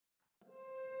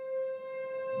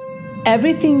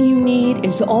Everything you need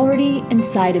is already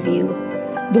inside of you.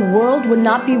 The world would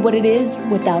not be what it is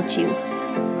without you.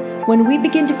 When we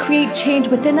begin to create change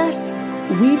within us,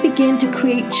 we begin to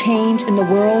create change in the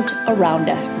world around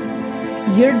us.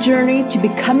 Your journey to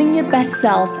becoming your best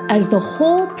self as the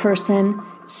whole person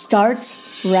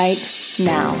starts right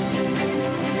now.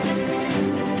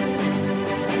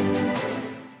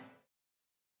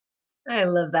 I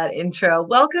love that intro.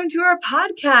 Welcome to our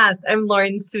podcast. I'm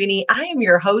Lauren Sweeney. I am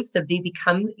your host of the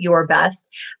Become Your Best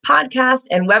podcast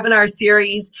and webinar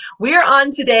series. We're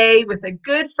on today with a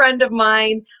good friend of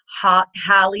mine,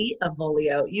 Hallie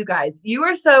Avolio. You guys, you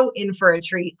are so in for a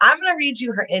treat. I'm going to read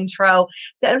you her intro.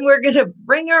 Then we're going to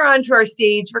bring her onto our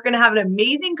stage. We're going to have an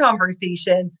amazing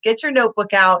conversation. Get your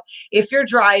notebook out. If you're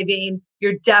driving,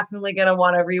 you're definitely going to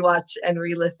want to rewatch and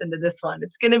re-listen to this one.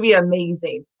 It's going to be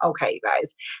amazing. Okay, you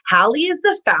guys. Hallie is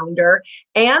the founder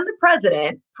and the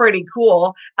president, pretty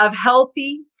cool, of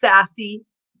Healthy, Sassy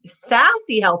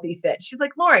Healthy Fit. She's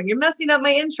like, Lauren, you're messing up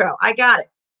my intro. I got it.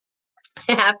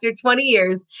 After 20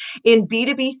 years in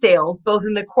B2B sales, both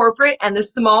in the corporate and the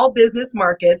small business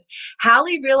markets,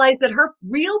 Hallie realized that her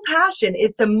real passion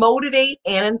is to motivate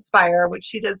and inspire, which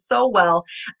she does so well,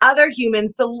 other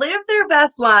humans to live their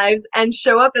best lives and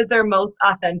show up as their most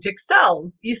authentic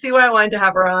selves. You see why I wanted to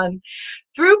have her on?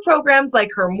 Through programs like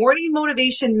her Morning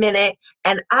Motivation Minute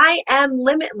and I Am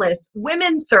Limitless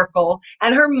Women's Circle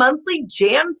and her monthly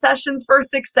Jam Sessions for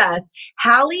Success,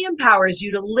 Hallie empowers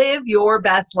you to live your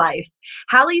best life.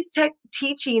 Hallie's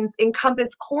teachings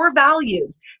encompass core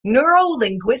values,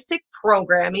 neuro-linguistic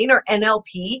programming or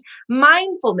NLP,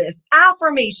 mindfulness,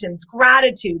 affirmations,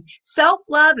 gratitude,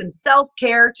 self-love, and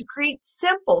self-care to create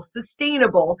simple,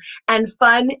 sustainable, and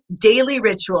fun daily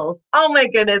rituals. Oh my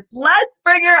goodness, let's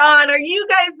bring her on. Are you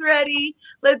guys ready?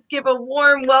 Let's give a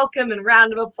warm welcome and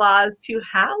round of applause to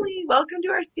Hallie. Welcome to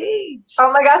our stage.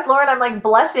 Oh my gosh, Lauren, I'm like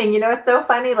blushing. You know, it's so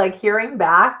funny, like hearing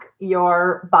back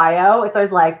your bio. It's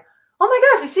always like, oh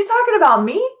my gosh, is she talking about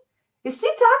me? Is she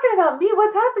talking about me?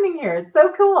 What's happening here? It's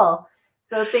so cool.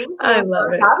 So thank you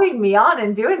for having me on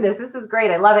and doing this. This is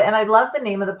great. I love it. And I love the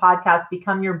name of the podcast,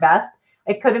 Become Your Best.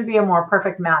 It couldn't be a more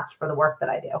perfect match for the work that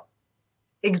I do.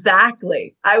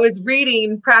 Exactly. I was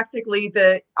reading practically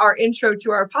our intro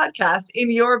to our podcast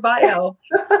in your bio.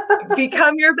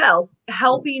 Become Your Best,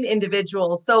 helping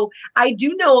individuals. So I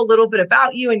do know a little bit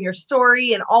about you and your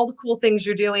story and all the cool things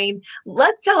you're doing.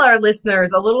 Let's tell our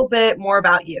listeners a little bit more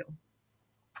about you.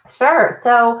 Sure.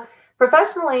 So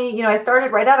professionally, you know, I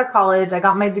started right out of college. I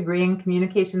got my degree in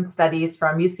communication studies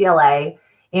from UCLA.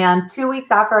 And 2 weeks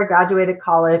after I graduated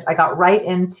college, I got right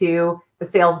into the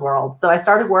sales world. So I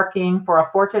started working for a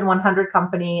Fortune 100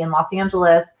 company in Los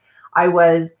Angeles. I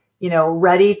was, you know,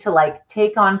 ready to like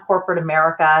take on corporate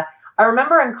America. I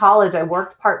remember in college, I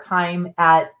worked part-time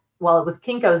at, well, it was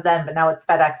Kinko's then, but now it's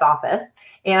FedEx office.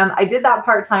 And I did that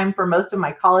part-time for most of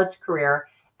my college career.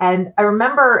 And I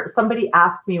remember somebody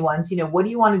asked me once, you know, what do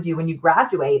you want to do when you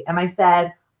graduate? And I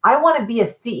said, I want to be a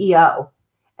CEO.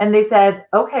 And they said,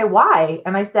 okay, why?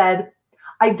 And I said,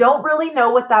 I don't really know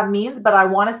what that means, but I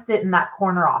want to sit in that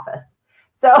corner office.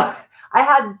 So I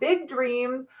had big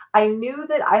dreams. I knew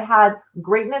that I had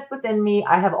greatness within me.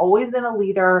 I have always been a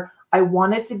leader. I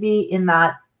wanted to be in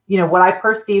that, you know, what I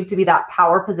perceived to be that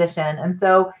power position. And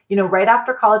so, you know, right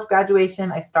after college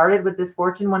graduation, I started with this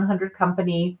Fortune 100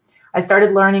 company. I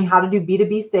started learning how to do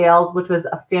B2B sales, which was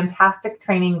a fantastic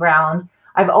training ground.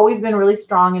 I've always been really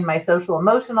strong in my social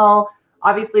emotional.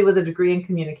 Obviously, with a degree in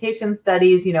communication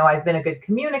studies, you know, I've been a good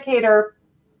communicator.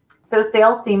 So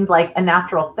sales seemed like a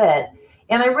natural fit.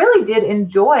 And I really did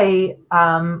enjoy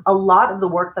a lot of the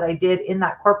work that I did in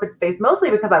that corporate space, mostly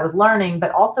because I was learning,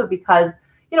 but also because,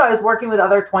 you know, I was working with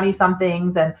other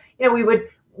 20-somethings and, you know, we would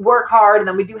work hard and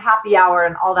then we'd do happy hour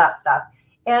and all that stuff.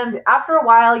 And after a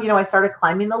while, you know, I started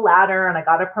climbing the ladder and I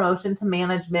got a promotion to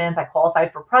management. I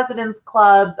qualified for president's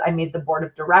clubs. I made the board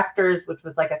of directors, which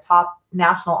was like a top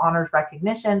national honors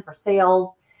recognition for sales.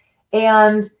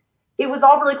 And it was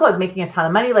all really cool. I was making a ton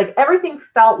of money. Like everything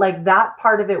felt like that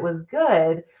part of it was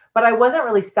good, but I wasn't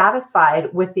really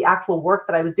satisfied with the actual work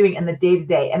that I was doing in the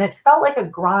day-to-day. And it felt like a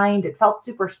grind. It felt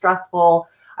super stressful.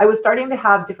 I was starting to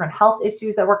have different health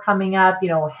issues that were coming up, you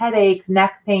know, headaches,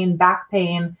 neck pain, back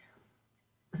pain,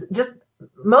 just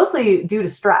mostly due to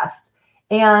stress.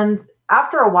 And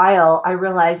after a while, I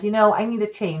realized, you know, I need a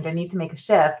change. I need to make a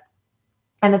shift.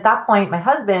 And at that point, my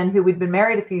husband, who we'd been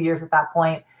married a few years at that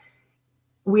point,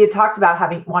 we had talked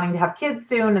about wanting to have kids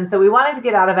soon. And so we wanted to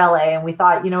get out of LA and we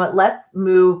thought, you know what, let's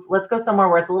go somewhere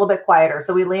where it's a little bit quieter.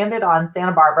 So we landed on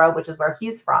Santa Barbara, which is where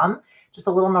he's from, just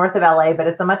a little north of LA, but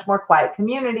it's a much more quiet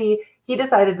community. He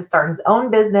decided to start his own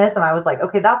business. And I was like,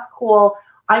 okay, that's cool.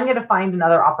 I'm going to find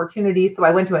another opportunity. So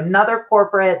I went to another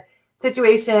corporate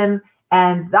situation,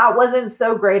 and that wasn't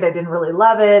so great. I didn't really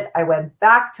love it. I went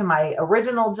back to my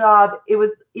original job. It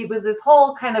was this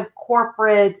whole kind of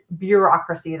corporate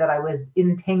bureaucracy that I was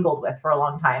entangled with for a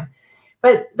long time.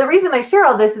 But the reason I share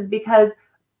all this is because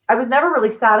I was never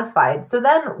really satisfied. So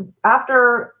then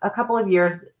after a couple of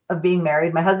years of being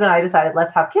married, my husband and I decided,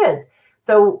 let's have kids.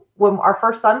 So when our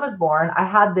first son was born, I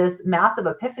had this massive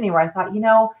epiphany where I thought,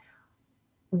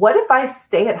 what if I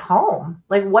stay at home?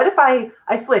 Like, what if I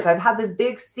switch? I've had this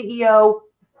big CEO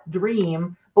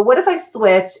dream, but what if I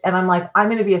switch and I'm like, I'm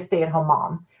going to be a stay-at-home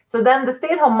mom? So then the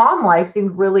stay-at-home mom life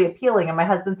seemed really appealing. And my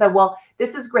husband said, well,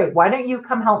 this is great. Why don't you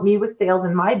come help me with sales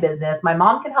in my business? My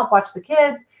mom can help watch the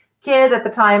kid at the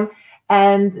time.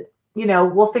 And,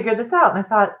 we'll figure this out. And I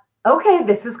thought, okay,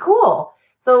 this is cool.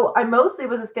 So I mostly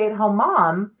was a stay-at-home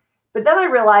mom. But then I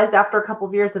realized after a couple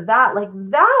of years of that, like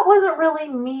that wasn't really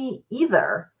me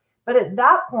either. But at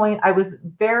that point, I was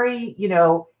very,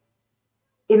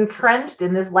 entrenched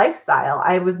in this lifestyle.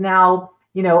 I was now,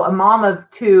 a mom of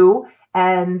two,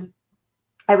 and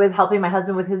I was helping my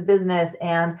husband with his business,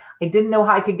 and I didn't know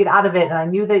how I could get out of it. And I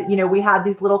knew that, we had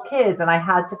these little kids, and I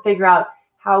had to figure out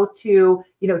how to,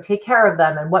 take care of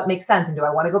them and what makes sense. And do I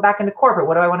want to go back into corporate?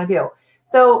 What do I want to do?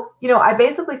 So, I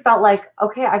basically felt like,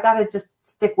 okay, I got to just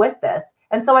stick with this.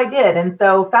 And so I did. And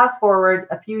so fast forward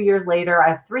a few years later, I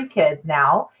have 3 kids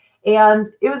now. And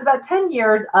it was about 10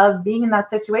 years of being in that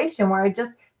situation where I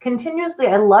just continuously,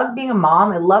 I love being a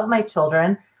mom. I love my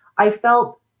children. I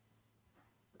felt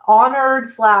honored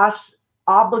 /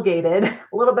 obligated, a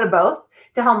little bit of both,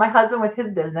 to help my husband with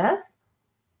his business.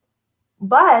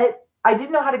 But I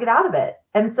didn't know how to get out of it.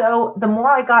 And so the more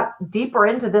I got deeper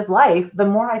into this life, the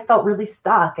more I felt really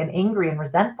stuck and angry and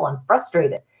resentful and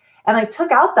frustrated. And I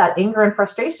took out that anger and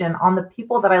frustration on the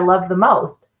people that I loved the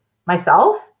most,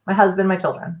 myself, my husband, my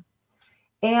children.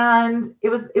 And it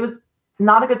was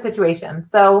not a good situation.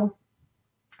 So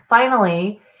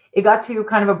finally, it got to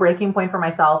kind of a breaking point for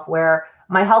myself where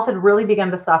my health had really begun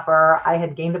to suffer. I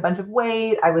had gained a bunch of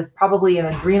weight. I was probably in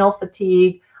adrenal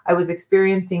fatigue. I was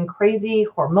experiencing crazy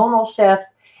hormonal shifts,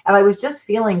 and I was just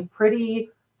feeling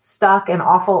pretty stuck and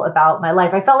awful about my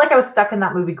life. I felt like I was stuck in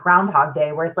that movie Groundhog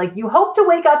Day, where it's like you hope to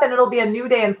wake up and it'll be a new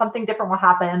day and something different will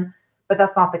happen, but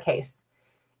that's not the case.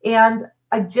 And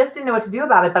I just didn't know what to do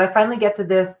about it. But I finally get to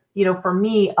this, for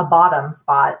me, a bottom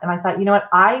spot. And I thought, you know what?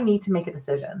 I need to make a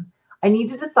decision. I need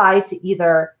to decide to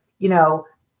either,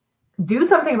 do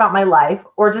something about my life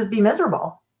or just be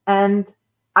miserable. And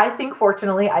I think,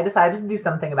 fortunately, I decided to do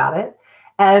something about it.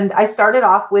 And I started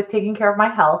off with taking care of my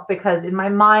health because in my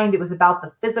mind, it was about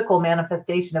the physical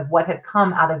manifestation of what had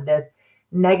come out of this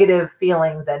negative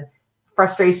feelings and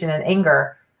frustration and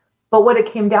anger. But what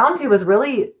it came down to was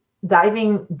really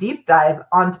deep dive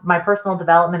on my personal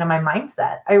development and my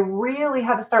mindset. I really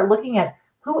had to start looking at,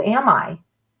 who am I?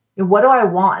 What do I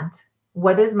want?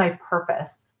 What is my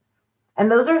purpose? And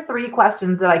those are 3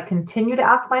 questions that I continue to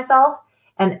ask myself.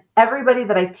 And everybody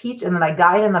that I teach and that I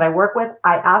guide and that I work with,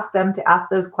 I ask them to ask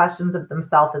those questions of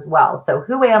themselves as well. So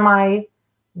who am I?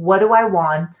 What do I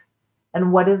want?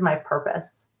 And what is my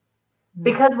purpose?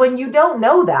 Because when you don't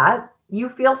know that, you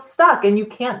feel stuck and you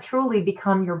can't truly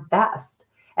become your best.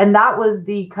 And that was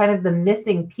the kind of the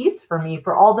missing piece for me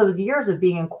for all those years of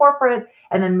being in corporate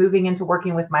and then moving into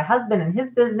working with my husband and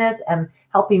his business and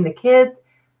helping the kids,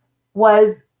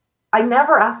 was I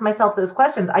never asked myself those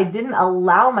questions. I didn't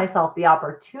allow myself the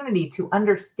opportunity to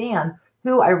understand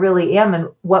who I really am and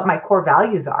what my core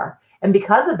values are. And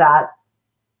because of that,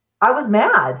 I was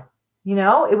mad.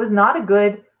 It was not a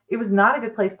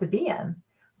good place to be in.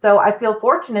 So I feel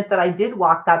fortunate that I did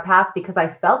walk that path because I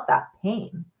felt that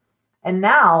pain. And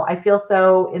now I feel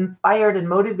so inspired and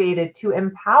motivated to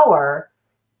empower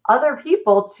other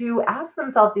people to ask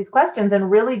themselves these questions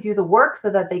and really do the work so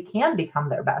that they can become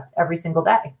their best every single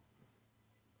day.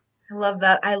 I love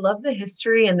that. I love the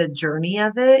history and the journey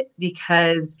of it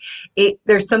because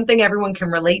there's something everyone can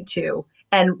relate to.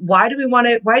 And why did you want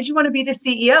to be the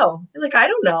CEO? You're like, I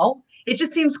don't know. It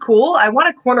just seems cool. I want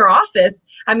a corner office.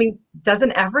 I mean,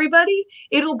 doesn't everybody?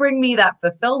 It'll bring me that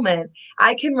fulfillment.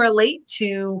 I can relate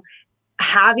to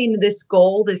having this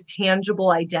goal, this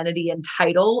tangible identity and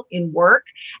title in work,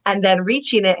 and then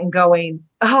reaching it and going,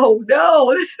 oh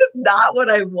no, this is not what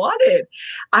I wanted.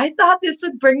 I thought this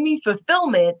would bring me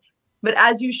fulfillment. But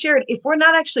as you shared, if we're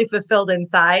not actually fulfilled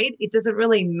inside, it doesn't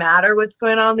really matter what's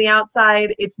going on the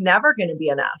outside. It's never going to be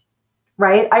enough.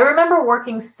 Right. I remember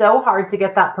working so hard to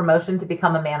get that promotion to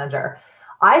become a manager.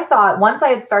 I thought once I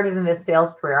had started in this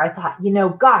sales career, I thought,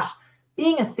 gosh,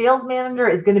 being a sales manager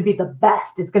is going to be the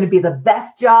best. It's going to be the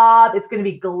best job. It's going to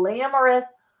be glamorous.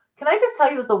 can I just tell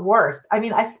you, it was the worst. I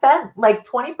mean, I spent like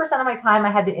 20% of my time,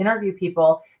 I had to interview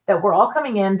people that were all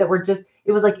coming in that were just,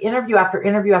 it was like interview after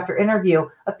interview after interview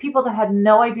of people that had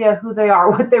no idea who they are,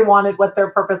 what they wanted, what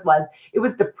their purpose was. It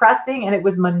was depressing and it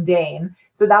was mundane.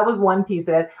 So that was one piece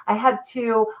of it. I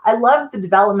loved the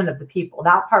development of the people.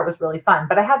 That part was really fun,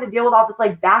 but I had to deal with all this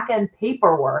like back end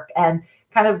paperwork and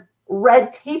kind of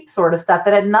red tape sort of stuff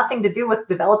that had nothing to do with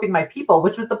developing my people,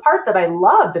 which was the part that I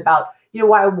loved about,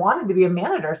 why I wanted to be a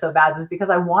manager so bad, was because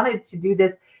I wanted to do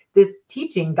this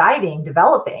teaching, guiding,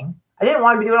 developing. I didn't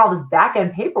want to be doing all this back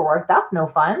end paperwork. That's no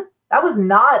fun. That was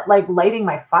not like lighting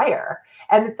my fire.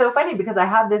 And it's so funny because I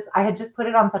had just put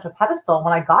it on such a pedestal.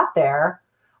 When I got there,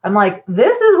 I'm like,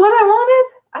 this is what I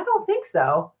wanted? I don't think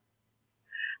so.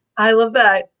 I love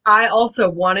that. I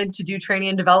also wanted to do training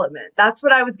and development. That's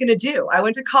what I was going to do. I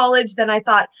went to college, then I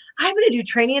thought, I'm going to do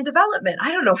training and development.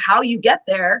 I don't know how you get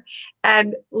there.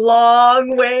 And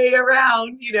long way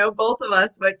around, both of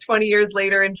us, but 20 years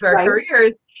later into our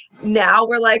careers, now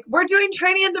we're doing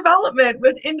training and development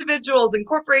with individuals and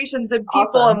corporations and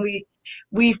people. Awesome. And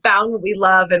we found what we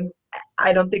love. And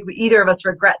I don't think either of us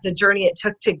regret the journey it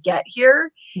took to get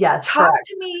here. Yes. Talk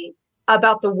to me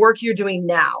about the work you're doing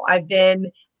now. I've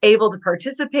been able to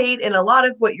participate in a lot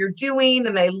of what you're doing,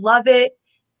 and I love it.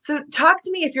 So talk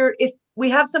to me if we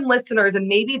have some listeners and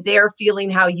maybe they're feeling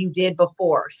how you did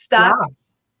before, stuck,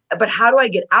 but how do I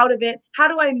get out of it? How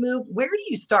do I move? Where do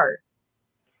you start?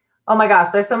 Oh my gosh,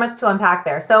 there's so much to unpack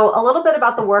there. So a little bit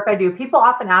about the work I do. People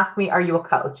often ask me, are you a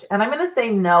coach? And I'm going to say,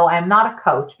 no, I'm not a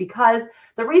coach, because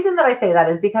the reason that I say that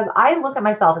is because I look at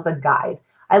myself as a guide.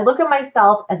 I look at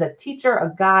myself as a teacher,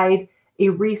 a guide, a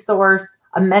resource,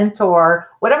 a mentor,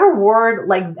 whatever word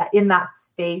like that in that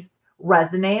space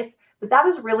resonates. But that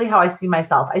is really how I see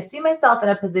myself. I see myself in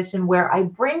a position where I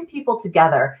bring people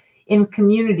together in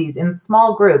communities, in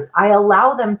small groups. I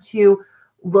allow them to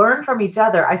learn from each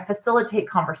other. I facilitate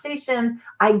conversations.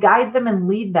 I guide them and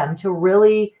lead them to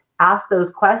really ask those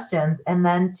questions and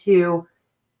then to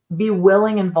be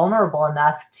willing and vulnerable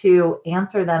enough to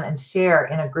answer them and share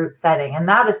in a group setting. And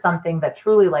that is something that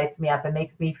truly lights me up and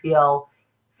makes me feel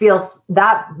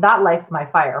that lights my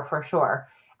fire for sure.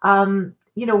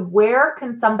 Where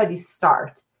can somebody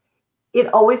start?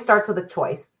 It always starts with a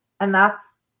choice. And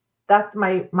that's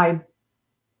my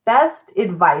best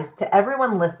advice to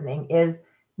everyone listening is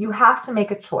you have to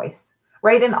make a choice,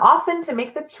 right? And often to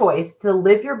make the choice to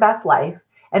live your best life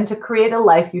and to create a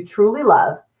life you truly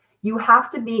love, you have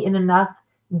to be in enough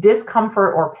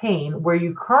discomfort or pain where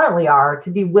you currently are to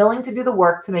be willing to do the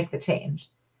work to make the change.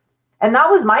 And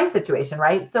that was my situation,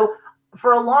 right? So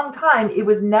for a long time, it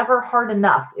was never hard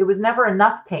enough. It was never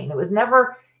enough pain. It was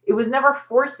never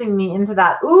forcing me into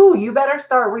that, ooh, you better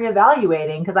start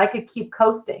reevaluating, because I could keep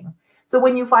coasting. So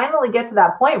when you finally get to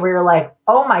that point where you're like,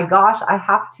 oh my gosh, I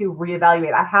have to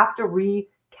reevaluate. I have to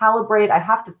recalibrate. I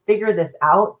have to figure this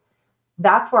out.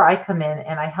 That's where I come in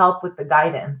and I help with the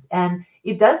guidance. And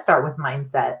it does start with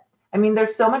mindset. I mean,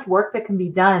 there's so much work that can be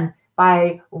done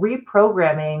by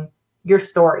reprogramming your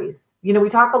stories. We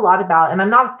talk a lot about, and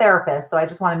I'm not a therapist, so I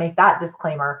just want to make that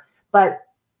disclaimer, but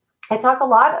I talk a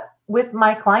lot with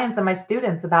my clients and my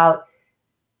students about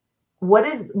what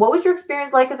was your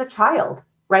experience like as a child,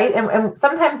 right? And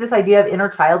sometimes this idea of inner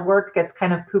child work gets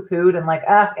kind of poo-pooed and like,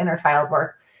 inner child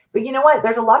work. But you know what?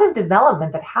 There's a lot of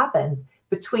development that happens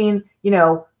between,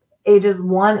 ages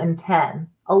 1 and 10.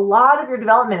 A lot of your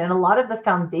development and a lot of the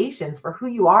foundations for who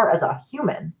you are as a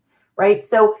human, right?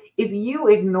 So if you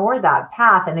ignore that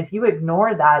path and if you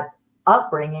ignore that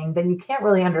upbringing, then you can't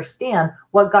really understand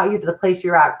what got you to the place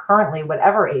you're at currently,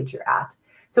 whatever age you're at.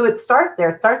 So it starts there.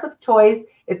 It starts with choice.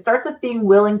 It starts with being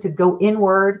willing to go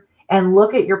inward and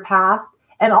look at your past,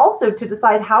 and also to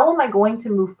decide, how am I going to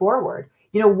move forward?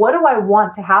 What do I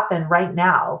want to happen right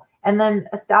now? And then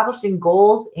establishing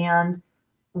goals and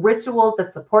rituals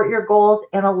that support your goals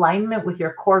and alignment with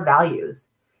your core values.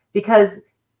 Because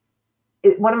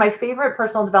one of my favorite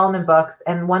personal development books,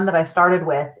 and one that I started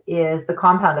with, is The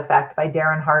Compound Effect by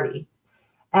Darren Hardy.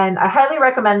 And I highly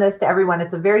recommend this to everyone.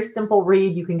 It's a very simple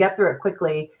read. You can get through it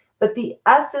quickly. But the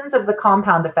essence of the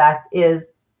compound effect is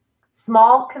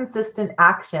small, consistent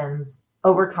actions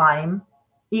over time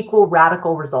equal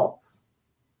radical results.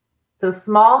 So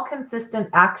small, consistent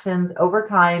actions over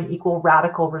time equal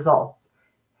radical results.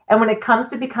 And when it comes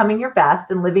to becoming your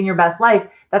best and living your best life,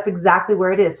 that's exactly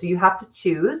where it is. So you have to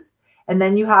choose, and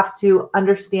then you have to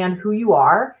understand who you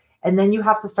are. And then you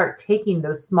have to start taking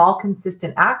those small,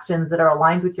 consistent actions that are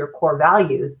aligned with your core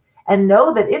values, and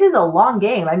know that it is a long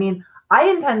game. I mean, I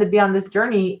intend to be on this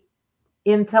journey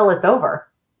until it's over,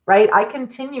 right? I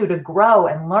continue to grow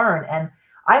and learn, and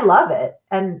I love it.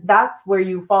 And that's where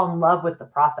you fall in love with the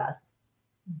process.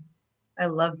 I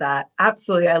love that.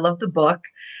 Absolutely. I love the book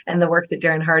and the work that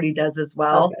Darren Hardy does as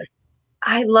well. So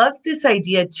I love this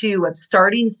idea too of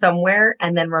starting somewhere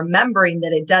and then remembering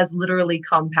that it does literally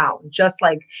compound, just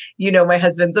like, my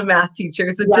husband's a math teacher.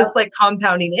 So yep. just like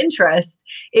compounding interest,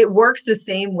 it works the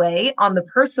same way on the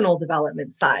personal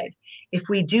development side. If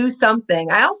we do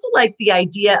something, I also like the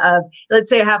idea of, let's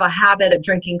say I have a habit of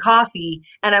drinking coffee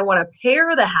and I want to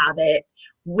pair the habit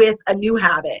with a new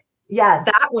habit. Yes.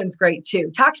 That one's great too.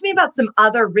 Talk to me about some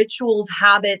other rituals,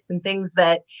 habits, and things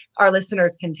that our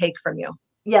listeners can take from you.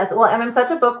 Yes. Well, and I'm such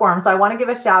a bookworm, so I want to give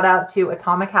a shout out to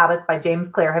Atomic Habits by James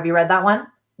Clear. Have you read that one?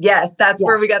 Yes, that's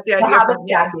where we got the idea from.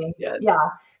 Yes. Yeah.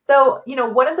 So,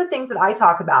 one of the things that I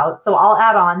talk about, so I'll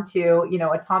add on to,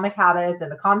 Atomic Habits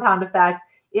and the compound effect,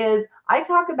 is I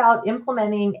talk about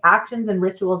implementing actions and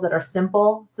rituals that are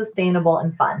simple, sustainable,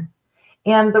 and fun.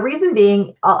 And the reason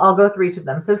being, I'll go through each of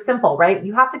them. So simple, right?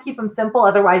 You have to keep them simple.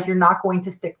 Otherwise, you're not going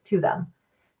to stick to them.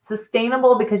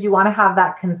 Sustainable, because you want to have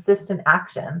that consistent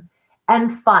action.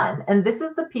 And fun. And this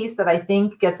is the piece that I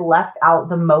think gets left out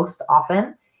the most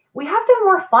often. We have to have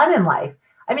more fun in life.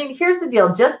 I mean, here's the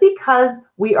deal. Just because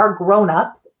we are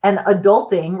grown-ups and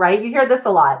adulting, right? You hear this a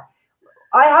lot.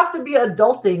 I have to be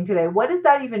adulting today. What does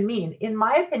that even mean? In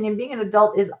my opinion, being an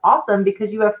adult is awesome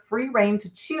because you have free reign to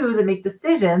choose and make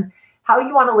decisions how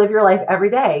you want to live your life every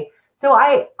day. So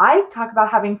I talk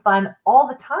about having fun all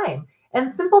the time,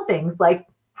 and simple things like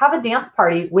have a dance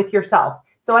party with yourself.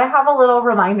 So I have a little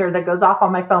reminder that goes off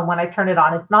on my phone when I turn it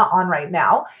on. It's not on right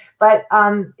now, but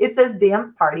it says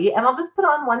dance party, and I'll just put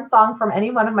on one song from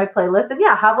any one of my playlists and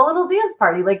have a little dance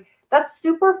party. Like, that's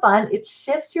super fun. It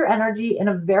shifts your energy in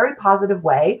a very positive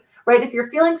way, right? If you're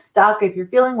feeling stuck, if you're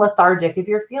feeling lethargic, if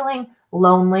you're feeling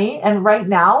lonely, and right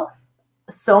now,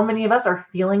 so many of us are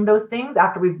feeling those things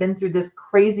after we've been through this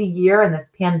crazy year and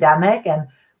this pandemic and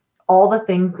all the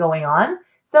things going on.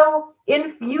 So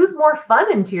infuse more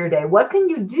fun into your day. What can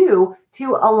you do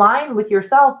to align with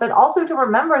yourself, but also to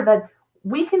remember that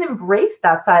we can embrace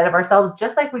that side of ourselves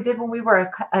just like we did when we were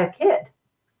a kid?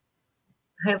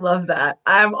 I love that.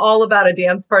 I'm all about a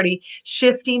dance party,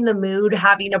 shifting the mood,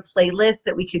 having a playlist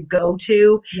that we could go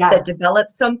to that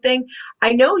develops something.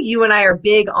 I know you and I are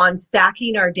big on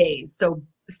stacking our days. So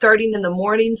starting in the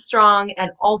morning strong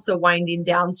and also winding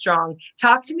down strong.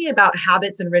 Talk to me about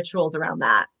habits and rituals around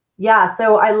that. Yeah.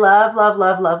 So I love, love,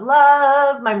 love, love,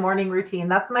 love my morning routine.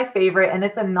 That's my favorite. And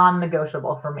it's a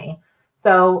non-negotiable for me.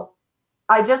 So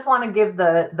I just want to give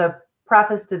the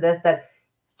preface to this that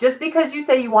just because you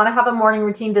say you want to have a morning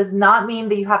routine does not mean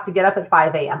that you have to get up at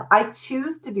 5 a.m. I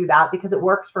choose to do that because it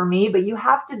works for me, but you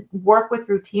have to work with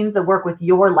routines that work with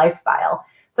your lifestyle.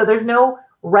 So there's no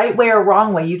right way or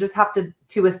wrong way. You just have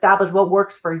to establish what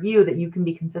works for you that you can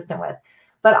be consistent with.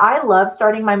 But I love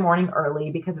starting my morning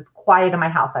early because it's quiet in my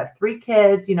house. I have 3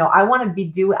 kids. I want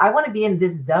to be in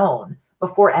this zone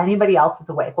before anybody else is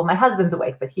awake. Well, my husband's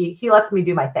awake, but he lets me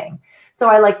do my thing. So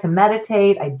I like to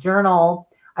meditate, I journal,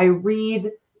 I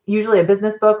read usually a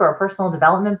business book or a personal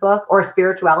development book or a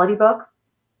spirituality book.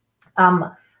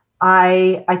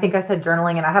 I think I said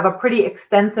journaling, and I have a pretty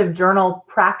extensive journal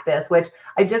practice, which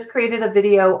I just created a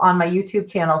video on my YouTube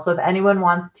channel. So if anyone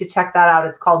wants to check that out,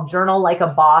 it's called Journal Like a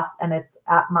Boss, and it's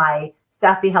at my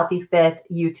Sassy Healthy Fit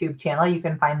YouTube channel. You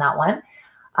can find that one.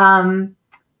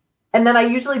 And then I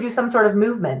usually do some sort of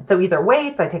movement. So either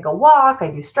weights, I take a walk,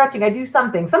 I do stretching, I do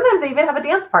something. Sometimes I even have a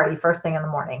dance party first thing in the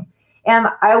morning. And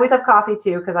I always have coffee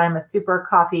too, because I'm a super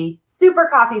coffee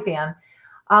fan.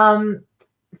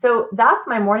 So that's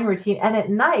my morning routine. And at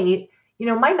night,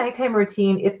 my nighttime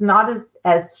routine, it's not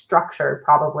as structured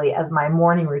probably as my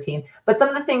morning routine. But some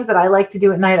of the things that I like to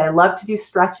do at night, I love to do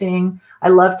stretching. I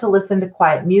love to listen to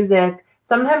quiet music.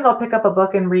 Sometimes I'll pick up a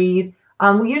book and read.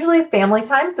 We usually have family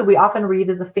time, so we often read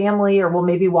as a family, or we'll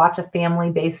maybe watch a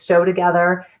family-based show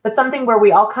together, but something where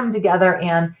we all come together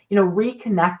and,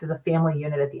 reconnect as a family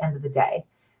unit at the end of the day.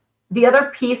 The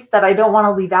other piece that I don't want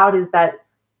to leave out is that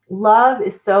love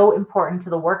is so important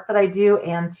to the work that I do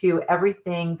and to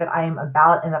everything that I am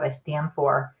about and that I stand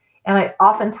for. And I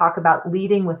often talk about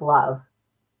leading with love,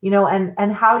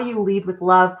 and how do you lead with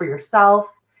love for yourself,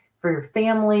 for your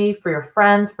family, for your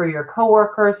friends, for your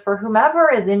coworkers, for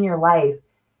whomever is in your life?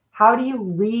 How do you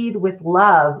lead with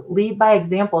love? Lead by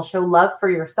example, show love for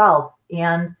yourself.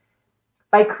 And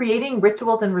by creating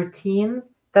rituals and routines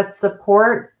that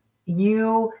support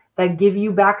you, that give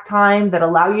you back time, that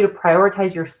allow you to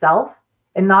prioritize yourself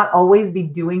and not always be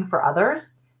doing for others,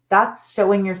 that's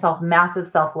showing yourself massive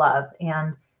self-love.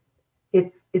 And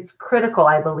it's critical,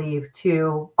 I believe,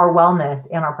 to our wellness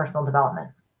and our personal development.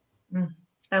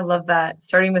 I love that.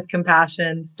 Starting with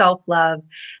compassion, self-love,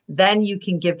 then you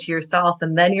can give to yourself,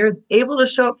 and then you're able to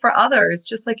show up for others,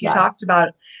 just like you Yes. talked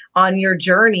about on your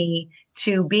journey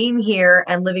to being here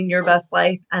and living your best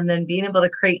life, and then being able to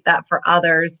create that for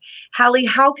others. Hallie,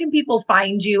 how can people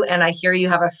find you? And I hear you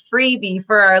have a freebie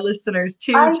for our listeners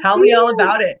too. I Tell me all do.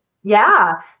 about it.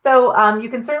 Yeah. So you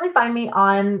can certainly find me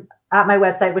at my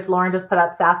website, which Lauren just put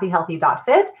up,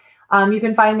 sassyhealthy.fit. You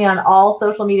can find me on all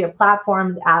social media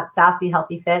platforms at Sassy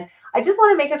Healthy Fit. I just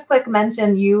want to make a quick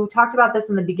mention. You talked about this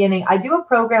in the beginning. I do a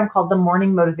program called the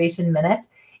Morning Motivation Minute,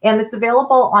 and it's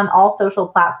available on all social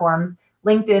platforms: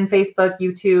 LinkedIn, Facebook,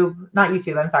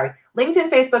 LinkedIn,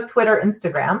 Facebook, Twitter,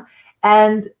 Instagram.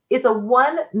 And it's a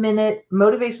 1-minute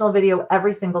motivational video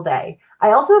every single day.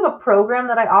 I also have a program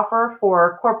that I offer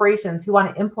for corporations who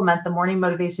want to implement the Morning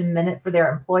Motivation Minute for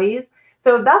their employees.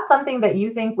 So if that's something that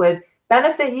you think would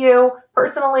benefit you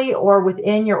personally or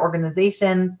within your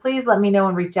organization, please let me know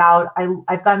and reach out.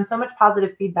 I've gotten so much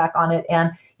positive feedback on it.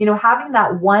 And, having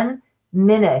that 1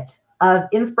 minute of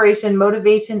inspiration,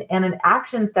 motivation, and an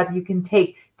action step you can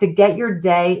take to get your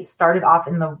day started off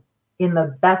in the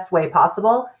best way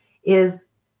possible is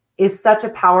such a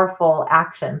powerful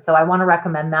action. So I want to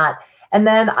recommend that. And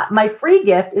then my free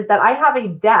gift is that I have a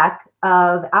deck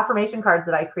of affirmation cards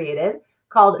that I created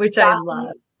called Which I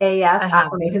love. AF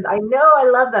affirmations. I know, I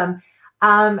love them.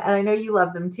 And I know you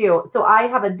love them too. So I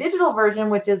have a digital version,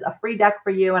 which is a free deck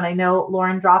for you. And I know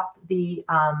Lauren dropped the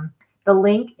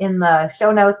link in the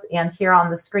show notes and here on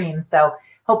the screen. So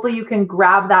hopefully you can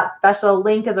grab that special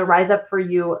link as a Rise Up For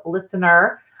You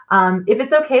listener. If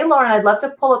it's okay, Lauren, I'd love to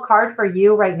pull a card for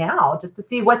you right now, just to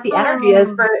see what the energy is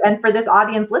for this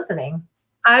audience listening.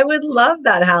 I would love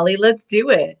that, Hallie. Let's do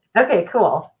it. Okay,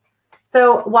 cool.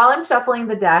 So while I'm shuffling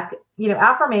the deck,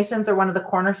 affirmations are one of the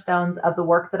cornerstones of the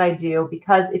work that I do,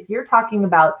 because if you're talking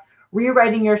about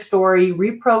rewriting your story,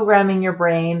 reprogramming your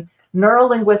brain,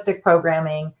 neuro-linguistic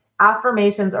programming,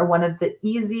 affirmations are one of the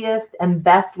easiest and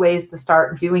best ways to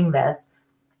start doing this.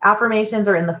 Affirmations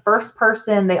are in the first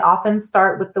person. They often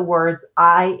start with the words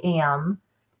I am.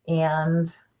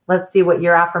 And let's see what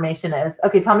your affirmation is.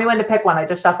 Okay, tell me when to pick one. I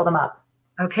just shuffled them up.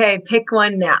 Okay, pick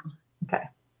one now. Okay.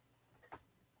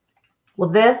 Well,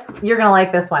 you're going to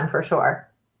like this one for sure.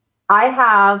 I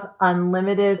have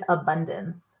unlimited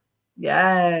abundance.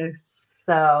 Yes.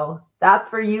 So that's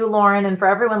for you, Lauren, and for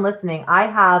everyone listening. I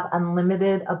have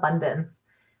unlimited abundance.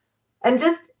 And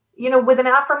just, with an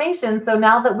affirmation. So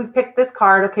now that we've picked this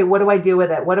card, okay, what do I do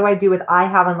with it? What do I do with I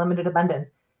have unlimited abundance?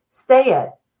 Say it,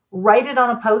 write it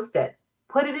on a Post-it,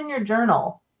 put it in your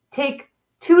journal. Take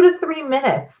 2 to 3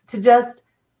 minutes to just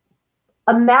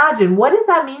imagine, what does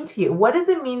that mean to you? What does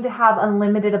it mean to have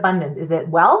unlimited abundance? Is it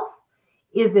wealth?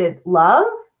 Is it love?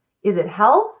 Is it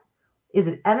health? Is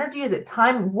it energy? Is it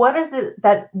time? What does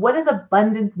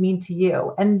abundance mean to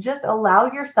you? And just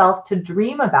allow yourself to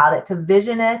dream about it, to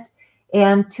vision it,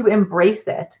 and to embrace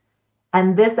it.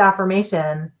 And this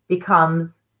affirmation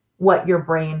becomes what your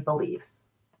brain believes.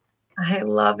 I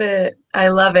love it. I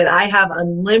love it. I have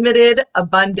unlimited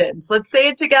abundance. Let's say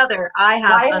it together. I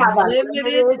have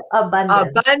unlimited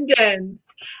abundance.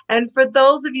 And for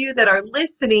those of you that are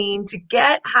listening, to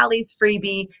get Hallie's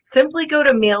freebie, simply go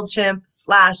to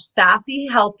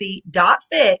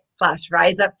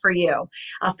MailChimp/sassyhealthy.fit/rise up for you.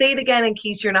 I'll say it again in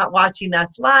case you're not watching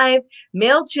us live.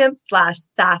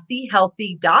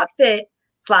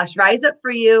 MailChimp/sassyhealthy.fit/rise up for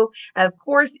you. And of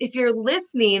course, if you're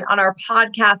listening on our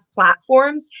podcast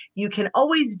platforms, you can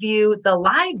always view the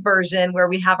live version where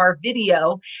we have our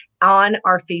video on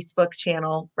our Facebook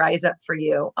channel, Rise Up For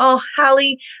You. Oh,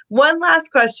 Hallie, one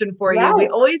last question for you. We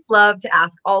always love to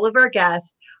ask all of our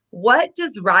guests, what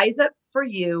does Rise Up For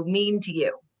You mean to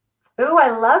you? Ooh, I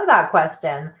love that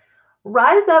question.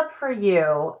 Rise Up For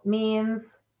You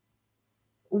means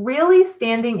really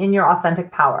standing in your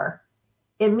authentic power.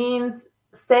 It means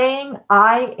saying,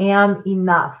 I am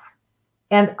enough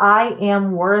and I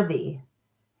am worthy.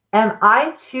 And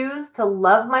I choose to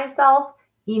love myself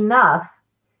enough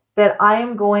that I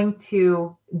am going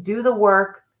to do the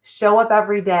work, show up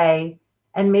every day,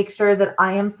 and make sure that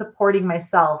I am supporting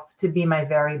myself to be my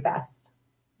very best.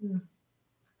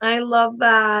 I love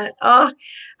that. Oh,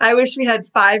 I wish we had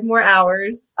 5 more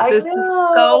hours. This is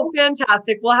so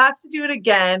fantastic. We'll have to do it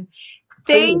again.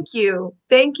 Thank you.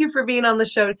 Thank you for being on the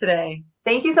show today.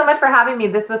 Thank you so much for having me.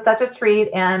 This was such a treat.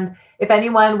 And if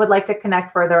anyone would like to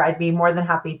connect further, I'd be more than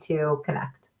happy to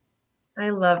connect.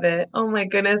 I love it. Oh my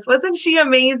goodness. Wasn't she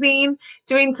amazing?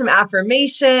 Doing some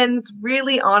affirmations,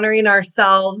 really honoring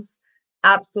ourselves.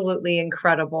 Absolutely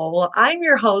incredible. Well, I'm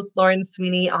your host, Lauren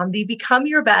Sweeney, on the Become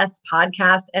Your Best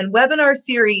podcast and webinar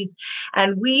series.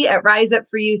 And we at Rise Up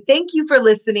For You, thank you for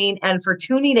listening and for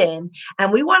tuning in.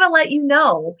 And we want to let you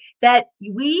know that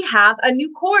we have a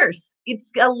new course.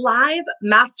 It's a live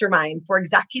mastermind for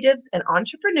executives and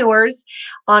entrepreneurs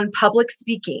on public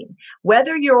speaking.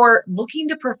 Whether you're looking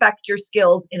to perfect your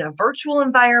skills in a virtual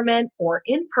environment or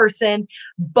in person,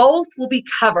 both will be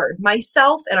covered.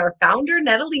 Myself and our founder,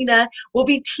 Natalina, will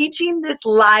be teaching this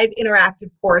live interactive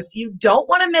course. You don't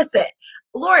want to miss it.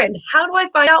 Lauren, how do I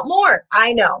find out more?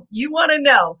 I know you want to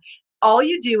know. All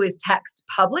you do is text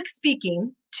public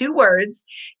speaking, 2 words,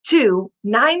 to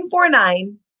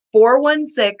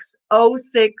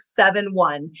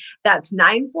 949-416-0671. That's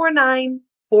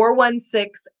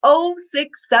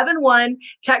 949-416-0671.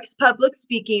 Text public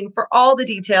speaking for all the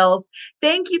details.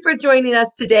 Thank you for joining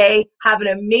us today. Have an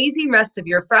amazing rest of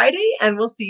your Friday, and we'll see you